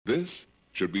This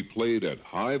should be played at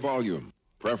high volume,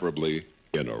 preferably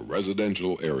in a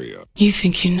residential area. You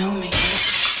think you know me?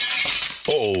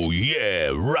 Oh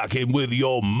yeah, rocking with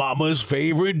your mama's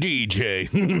favorite DJ,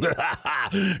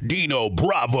 Dino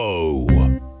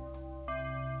Bravo.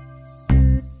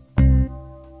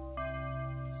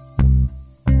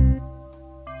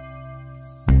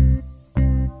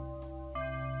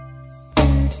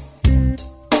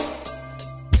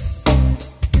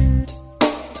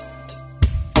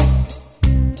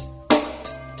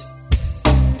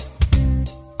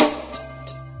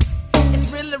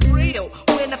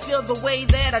 The way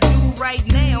that I do right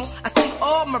now, I see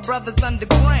all my brothers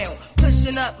underground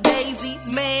pushing up daisies.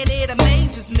 Man, it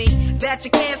amazes me that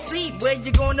you can't see where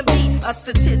you're gonna be. A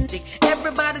statistic,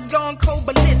 everybody's gone cold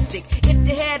ballistic. If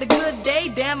you had a good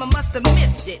day, damn, I must have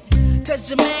missed it. Cause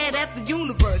you're mad at the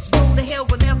universe. Go to hell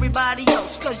with everybody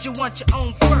else, cause you want your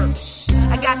own first.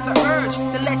 I got the urge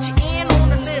to let you in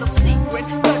on a little secret,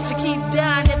 but you keep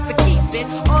dying if you keep it.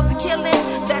 All the killing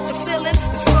that you're feeling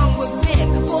is from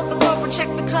within. Pull the cover, check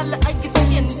the color of your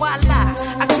skin. Voila,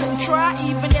 I couldn't try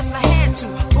even if I had to.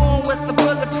 Born with a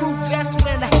bulletproof vest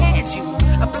when I had you.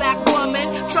 A black woman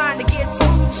trying to get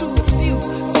through to a few,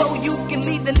 so you can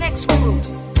lead the next crew.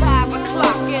 5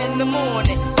 o'clock in the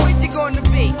morning, where you gonna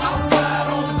be? Outside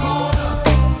on the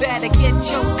corner. Better get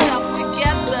yourself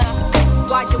together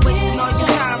while you're wasting all your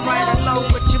time right along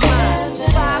with your mind.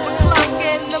 5 o'clock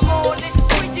in the morning,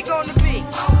 where you gonna be?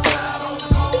 Outside on the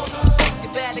corner. You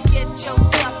better get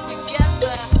yourself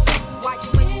together while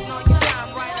you're wasting all your time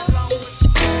right along with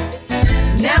your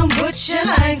mind. Now put your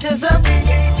lighters up.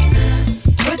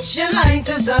 Put your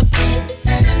lighters up.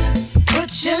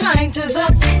 Put your lighters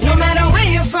up. No matter where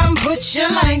you're from, put your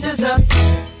lighters up.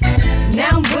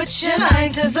 Now put your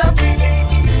lighters up.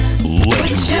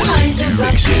 Put your lighters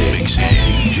up.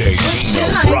 DJ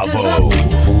Dino Bravo.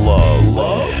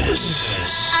 Flawless.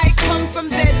 I come from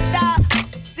Bed-Stuy.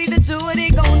 See the two of they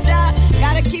gon' die.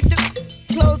 Gotta keep the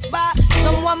close by.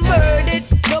 Someone murdered.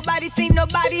 Nobody seen,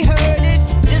 nobody heard it.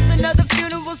 Just another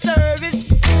funeral service.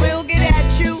 We'll get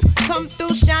at you. Come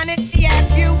through, shine it,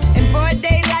 yap you. In broad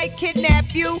daylight,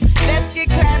 kidnap you. Let's get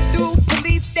clapped through.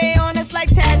 Police stay on us like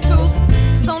tattoos.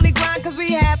 It's only grind cause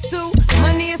we have to.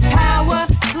 Money is power.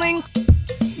 Sling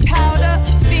powder.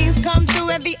 Fiends come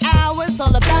through every hour. It's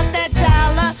all about that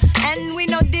dollar. And we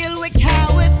no deal with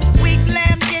cowards. Weak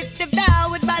lambs get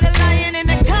devoured by the lion in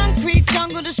the concrete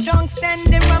jungle. The strong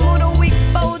stand and rumble. The weak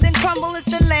fold and crumble. It's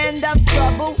the land of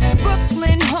trouble.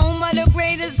 Brooklyn, home of the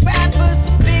greatest rappers.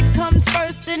 Big comes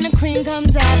first and the cream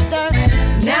comes after.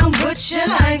 Now put your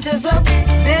lighters up.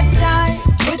 Bed-Stuy,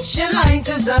 put your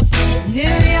lighters up. New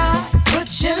York, put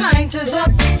your lighters up.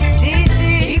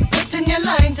 DC, keep putting your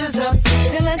lighters up.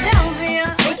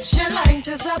 Philadelphia, put your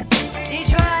lighters up.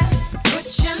 Detroit, put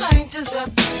your lighters up.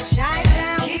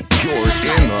 Chi-Town, keep putting You're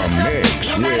your in the lighters up.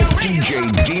 mix with DJ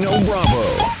Dino Bravo.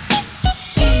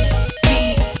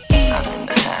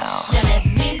 Let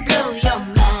me blow your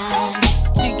mind.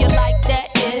 Do you like that?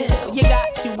 Yeah, you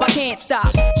got to. I can't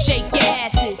stop. Shake your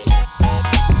asses.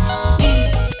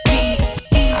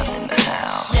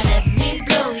 Let me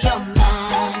blow your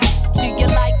mind. Do you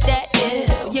like that?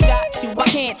 Yeah, you got to. I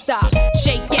can't stop.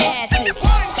 Shake your asses.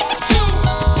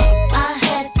 I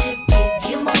had to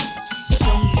give you more. It's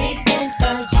only been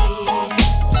a year.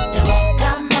 Now I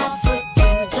got my foot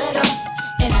through the door,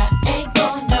 and I ain't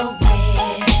going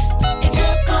nowhere. It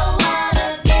took a while to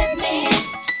get me,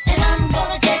 and I'm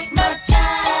gonna take my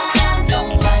time.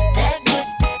 Don't fight that good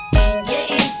in your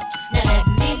ear. Now let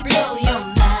me blow your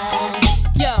mind.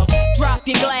 Yo, drop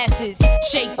your glasses,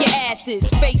 shake your asses,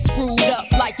 face screwed up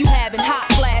like you having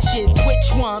hot flashes. Which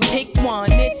one? Pick one.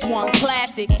 This one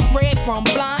classic. Red from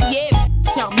blind, yeah.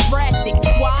 I'm drastic.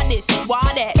 Why this? Why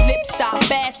that? Lip stop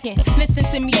basking. Listen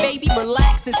to me, baby,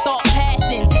 relax and start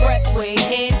passing. Expressway,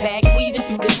 head back, weaving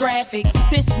through the traffic.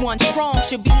 This one strong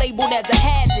should be labeled as a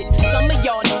hazard. Some of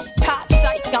y'all know hot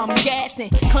psych, I'm gassing.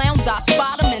 Clowns, I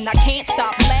spot them and I can't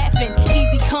stop laughing.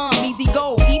 Easy come, easy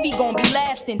go, Evie gon' be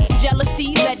lasting.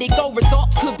 Jealousy, let it go,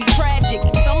 results could be tragic.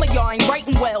 Some of y'all ain't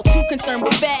writing well, too concerned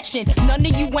with fashion. None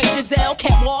of you ain't Giselle,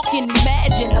 can't walk and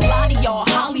imagine. A lot of y'all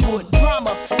Hollywood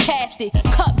drama, cast it,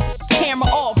 cut, camera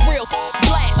off, real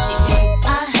blasted.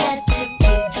 I had to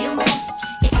give you more.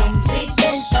 It's only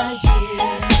been a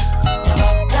year. Now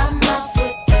I've got my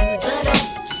foot through the door,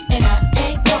 and I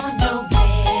ain't going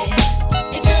nowhere.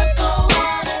 It took a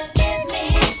while to get me,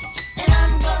 and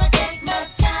I'm gonna take my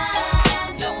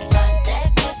time. Don't fight that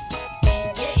good in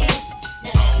your ear.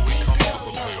 Now let me blow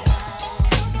your mind.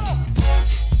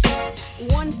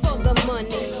 One for the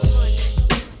money,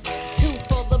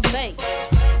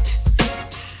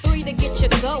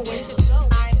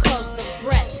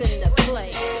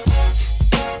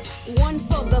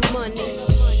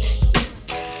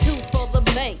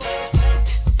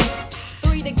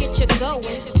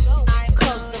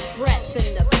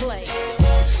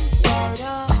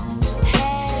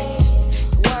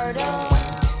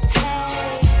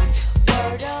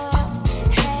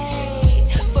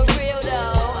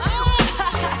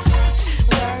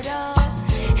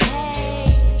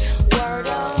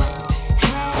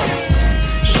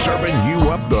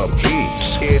 the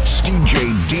beats. It's DJ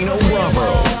Dino Bravo.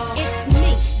 It's me,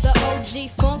 the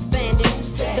OG Funk Bandit.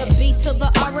 The B to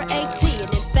the R-A-T. And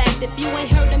in fact, if you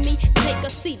ain't heard of me, take a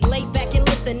seat, lay back and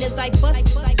listen as I bust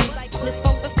this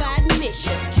funkified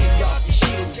mission.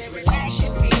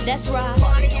 That's right.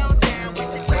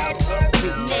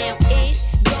 Now it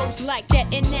goes like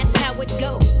that, and that's how it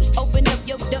goes. Open up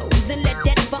your doors and let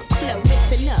that funk flow.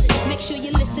 Listen up, make sure you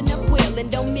listen up well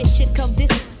and don't miss shit. Come this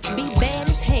be bad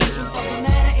as hell. All the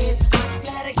matter is I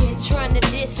splatter get trying to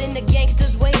diss in the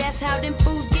gangsters way. That's how them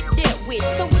fools get dealt with.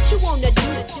 So what you wanna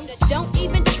do? Don't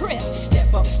even trip.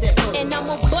 Step up, and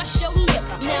I'ma bust your lip.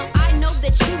 Now I know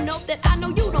that you know that I know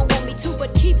you don't want me to,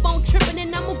 but keep on tripping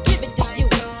and I'ma give it to you.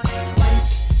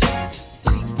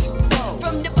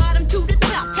 From the bottom to the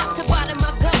top, top to bottom,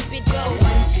 my cup it goes.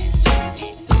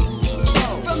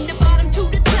 From the bottom to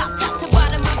the top, top to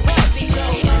bottom, my cup it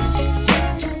goes.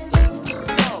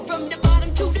 From the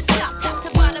bottom to the top, top to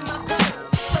bottom, my cup.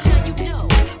 So now you know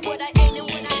what I am and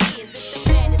what I is. It's the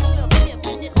baddest little pimp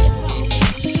in this hip hop.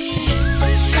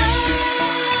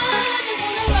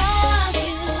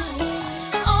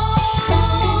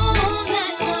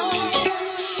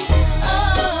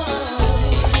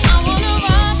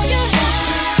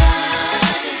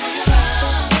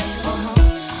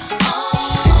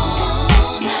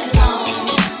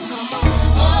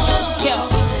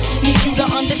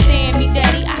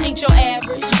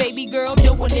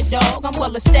 Dog, I'm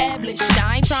well established.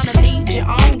 I ain't tryna lead you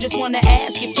on. Just wanna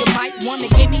ask if you might wanna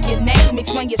give me your name,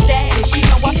 explain your status. You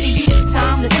know I see you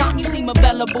time to time, you seem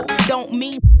available. Don't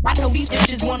mean I know these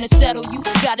bitches wanna settle you.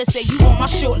 Gotta say you on my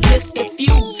short list of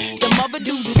few. Them other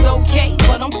dudes is okay,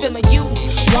 but I'm feeling you.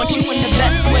 Want you in the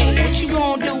best way. What you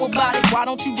gonna do about it? Why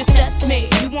don't you just test me?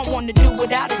 You won't wanna do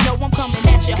without it. No, I'm coming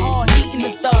at you hard, eating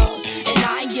the thug. And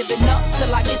I ain't giving up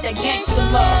till I get that gangster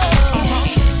love.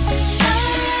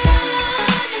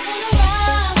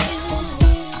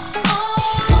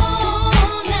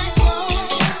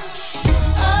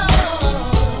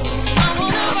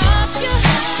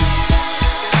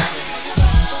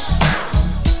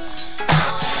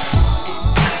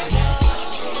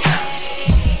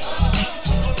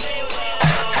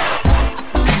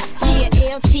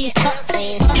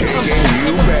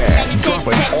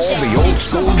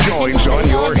 School joints on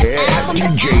your head.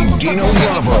 DJ Dino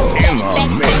Bravo in the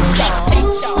mix.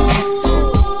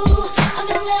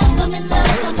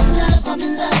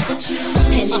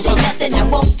 And it ain't nothing I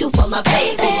won't do for my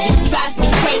baby. You drive me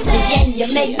crazy and you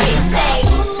make me say,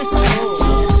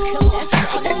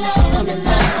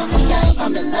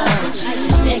 I'm in love with you.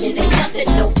 And it ain't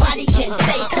nothing nobody can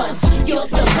say, cause you're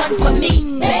the one for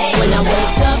me, babe. When I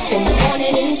wake up in the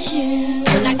morning, it's you.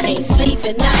 When I can't sleep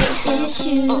at night, it's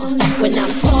you. When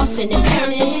I'm tossing and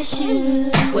turning, it's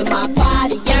you. When my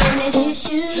body yearning, it's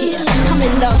you. Yeah, I'm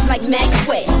in love like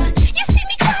Maxwell. You see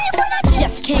me crying, but I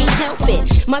just can't help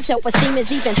it. My self-esteem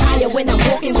is even higher when I'm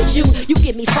walking with you. You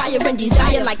give me fire and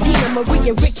desire like Tina Marie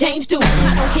and Rick James do.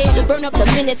 I don't care, burn up the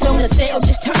minutes on the cell.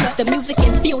 Just turn up the music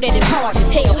and feel that it's hard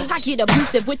as hell. I get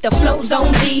abusive with the flows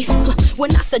on me.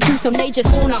 When I seduce them, they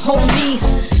just wanna hold me.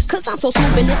 Cause I'm so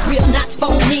smooth and it's real, not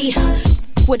phony.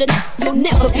 With a you'll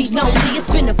never be lonely.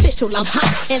 It's beneficial, I'm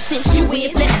hot. And since you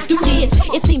is, let's do this.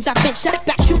 It seems I've been shot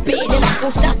back Cupid, and I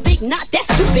gon' stop think not that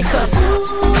stupid. Cause I'm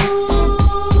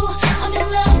in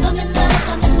love, I'm in love,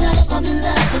 I'm in love, I'm in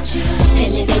love with you.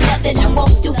 And it ain't nothing I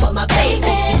won't do for my baby.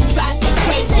 You drive me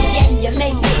crazy and you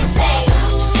make me say,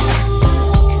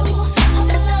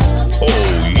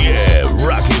 oh yeah,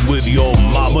 rocking with your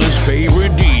mama's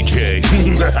favorite DJ,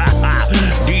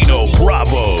 Dino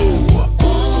Bravo.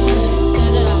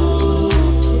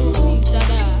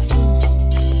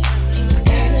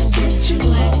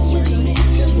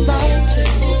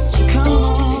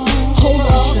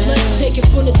 Take it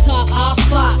from the top,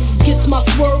 I-Fox gets my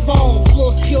swerve on,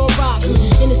 floors pure rocks.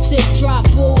 In the 6 drop,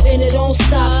 boo, and it don't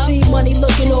stop. See money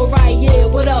looking alright, yeah,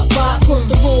 what up, Bob? Across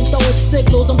the room throwing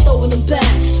signals, I'm throwing them back.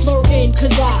 Flirting,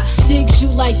 cause I digs you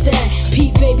like that.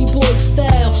 Pete baby boy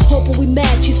style, hoping we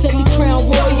match. You sent me Crown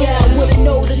Royale with a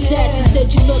note attached. You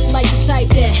said you look like the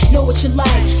type that know what you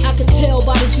like. I can tell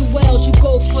by the jewels, you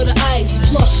go for the ice.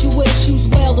 Plus you wear shoes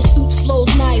well, the suit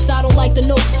flows nice. I don't like the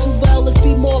notes too well, let's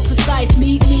be more precise.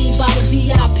 Meet me by the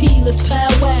VIP, let's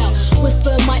powwow.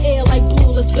 Whisper in my ear like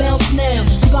blue, let's bounce now.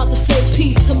 I'm about to say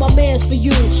peace to my mans for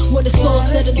you. When it's all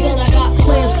said and done, I got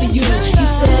plans for you. He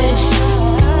said,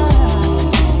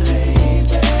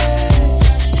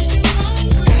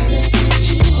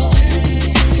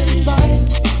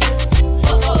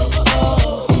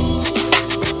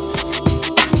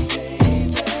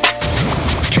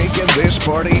 taking this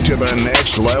party to the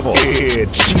next level.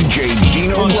 It's CJ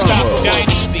Dino Bravo.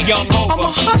 Dynasty, young over. I'm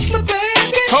a hustler,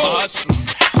 baby. Hustler.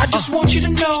 I just want you to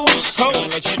know.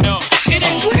 Let you know. It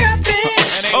ain't where I've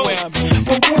been.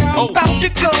 But where I'm about to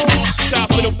go. Top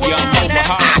of the world.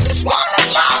 Now, I just wanna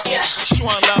love you. Just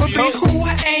wanna love you. Be who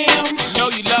I am. Know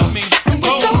you love me. And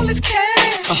with all this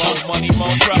cash. More money,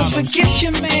 more problems. Don't forget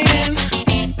your man.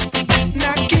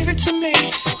 Now give it to me.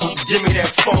 Give me that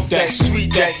funk, that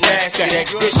sweet, that nasty, that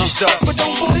gushy stuff. But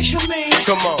don't bullshit me.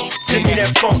 Come on, give me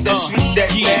that funk, that sweet,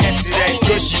 that nasty, that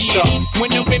gushy stuff.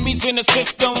 When the Remy's in the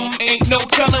system, ain't no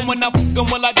telling when I fuck 'em,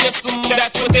 will I diss 'em.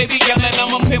 That's what they be yelling.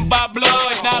 I'm a pimp by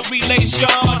blood, not relation.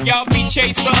 Y'all be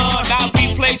chasing, I'll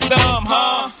be placed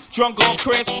huh? Drunk on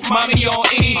Chris, mommy on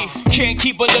E. Can't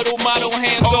keep a little model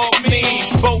hands off me.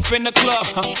 Both in the club,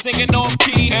 singing off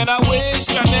key. And I wish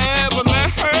I never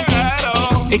met her at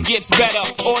all. It gets better,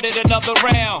 ordered another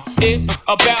round. It's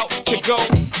about to go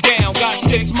down. Got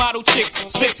 6 model chicks,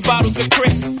 6 bottles of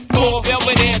Chris. 4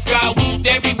 velvet ass, got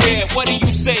everywhere. What do you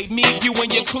say? Me, you,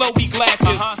 and your Chloe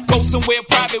glasses. Go somewhere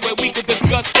private where we could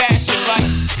discuss fashion. Like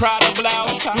Prada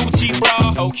blouse, Gucci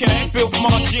bra, okay. Filth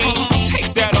Mark jeans,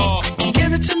 take that off.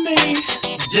 Give it to me.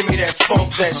 Give me that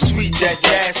funk, that sweet, that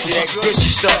nasty, that gushy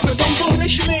stuff. But don't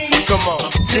bullshit me. Come on,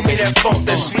 give me that funk,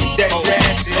 that sweet, that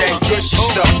nasty, that gushy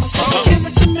stuff. Give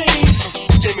it to me.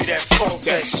 Give me that funk,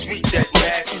 that sweet, that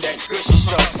nasty, that gushy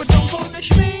stuff. But don't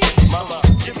bullshit me. Mama,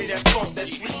 give me that funk, that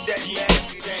sweet, that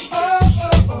nasty, that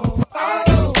I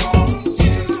just want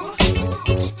you.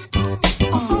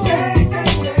 Yeah, yeah,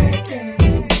 yeah, yeah.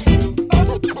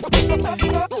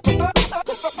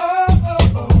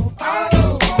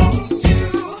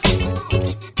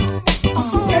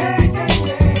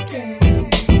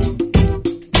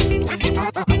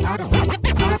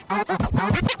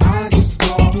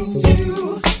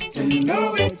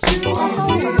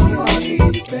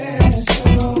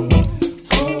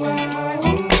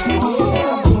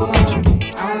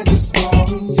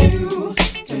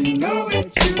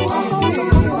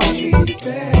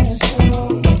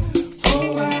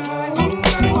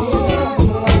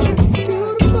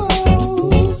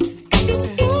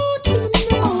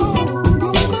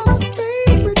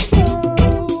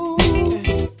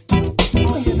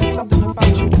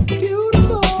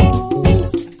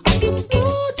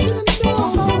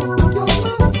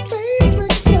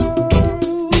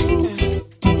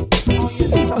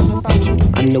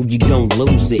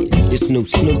 Snoop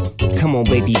Snoop, come on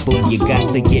baby boo, you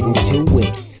got to get into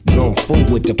it. Going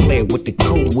forward to play with the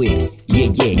cool wit. Yeah,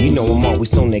 you know I'm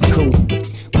always on that cool.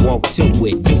 Walk to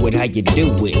it, do it how you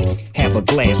do it. Have a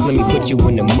glass, let me put you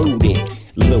in the mood.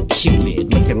 Little cutie,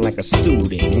 looking like a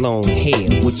student. Long hair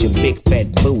with your big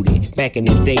fat booty. Back in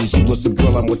the days, you was the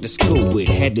girl I went to school with.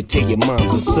 Had to tell your mom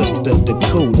and sister to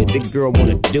cool it. The girl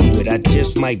wanna do it, I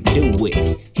just might do it.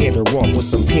 Hit her off with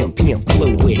some pimp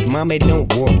fluid. Mommy, don't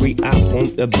worry, I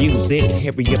won't abuse it.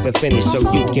 Hurry up and finish so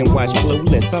you can watch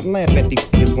Clueless. I laugh at these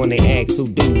niggas when they ask who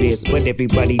do this, but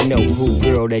everybody know who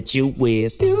girl that you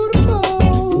is. Beautiful.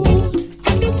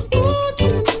 I just want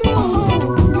you to know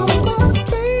you're my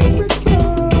favorite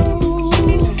girl.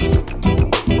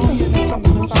 There's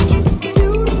something about you.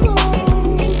 Beautiful.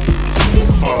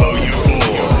 Follow you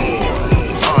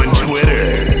on Twitter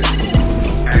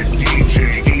at DJ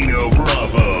Dino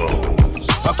Bravo.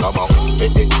 Come on.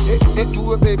 Do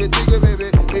it, baby, take it, baby.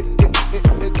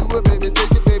 Do it, baby,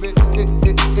 take it, baby.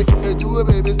 Do it,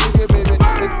 baby, take it, baby.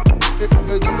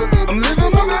 I'm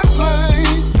living my best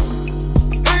life.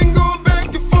 Ain't going back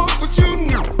and forth with you.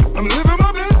 I'm living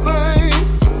my best life.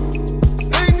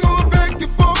 Ain't going back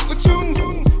and forth with you.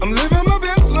 I'm living my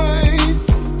best life.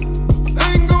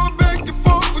 Ain't going back and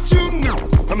forth with you.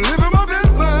 I'm living my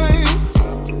best life.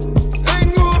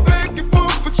 Ain't going back and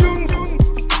forth with you.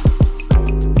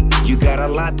 You got a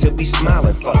lot to be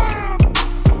smiling for.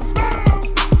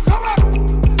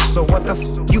 So what the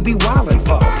you be wildin'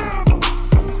 for?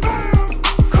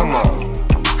 Come on,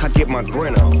 I get my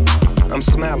grin on. I'm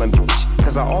smiling, bitch,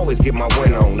 cause I always get my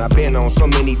win on. I've been on so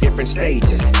many different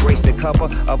stages. Graced the cover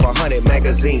of 100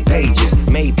 magazine pages.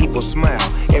 Made people smile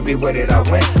everywhere that I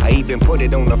went. I even put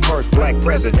it on the first black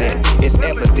president. It's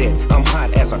evident I'm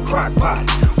hot as a crock pot.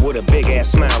 With a big ass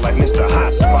smile like Mr.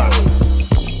 Hot Spot.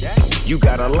 You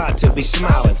got a lot to be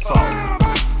smiling for.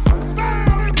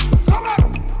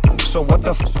 So what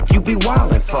the you be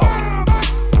wildin' for?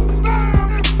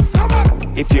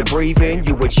 If you're breathing,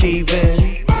 you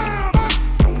achieving.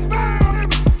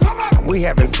 We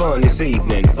having fun this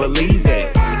evening, believe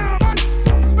it.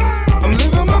 I'm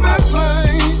living my best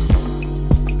life.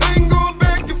 Ain't going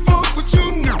back and forth with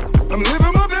you. I'm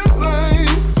living my best life.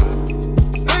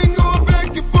 Ain't going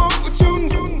back and forth with you.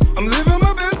 I'm living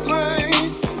my best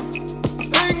life.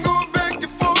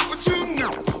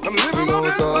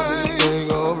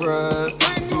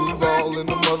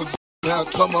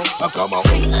 come on, come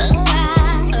on.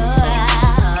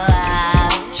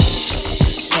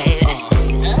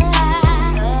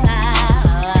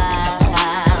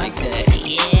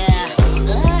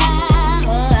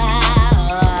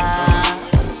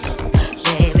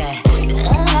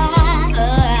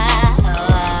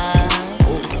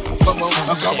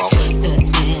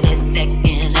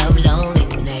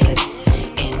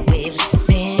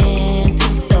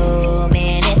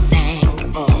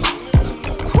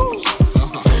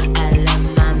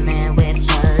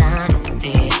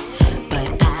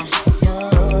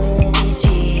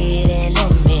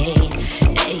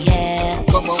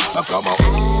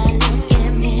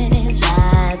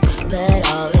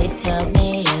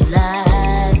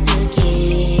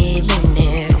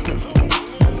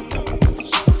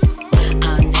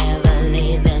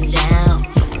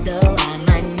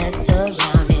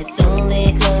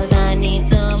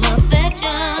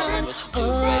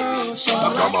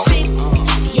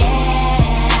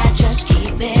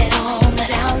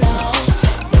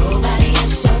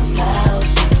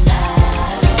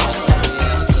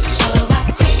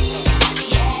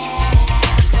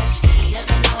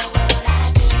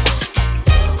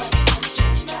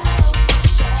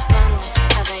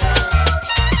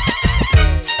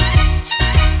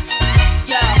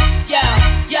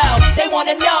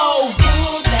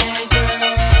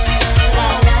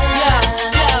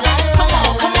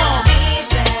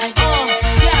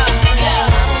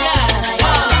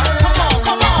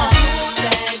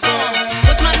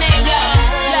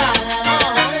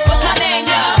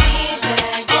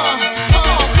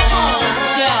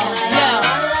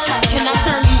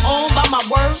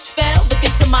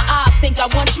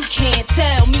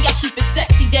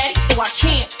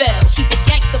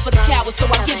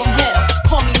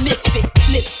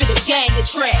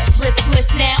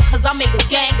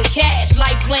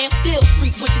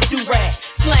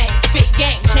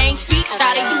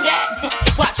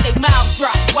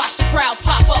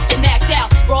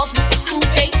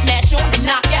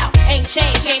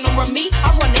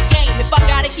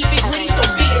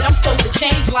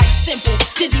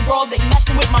 Dizzy brawls ain't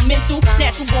messing with my mental.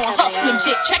 Natural born hustling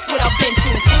shit. Check what I've been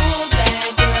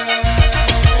through.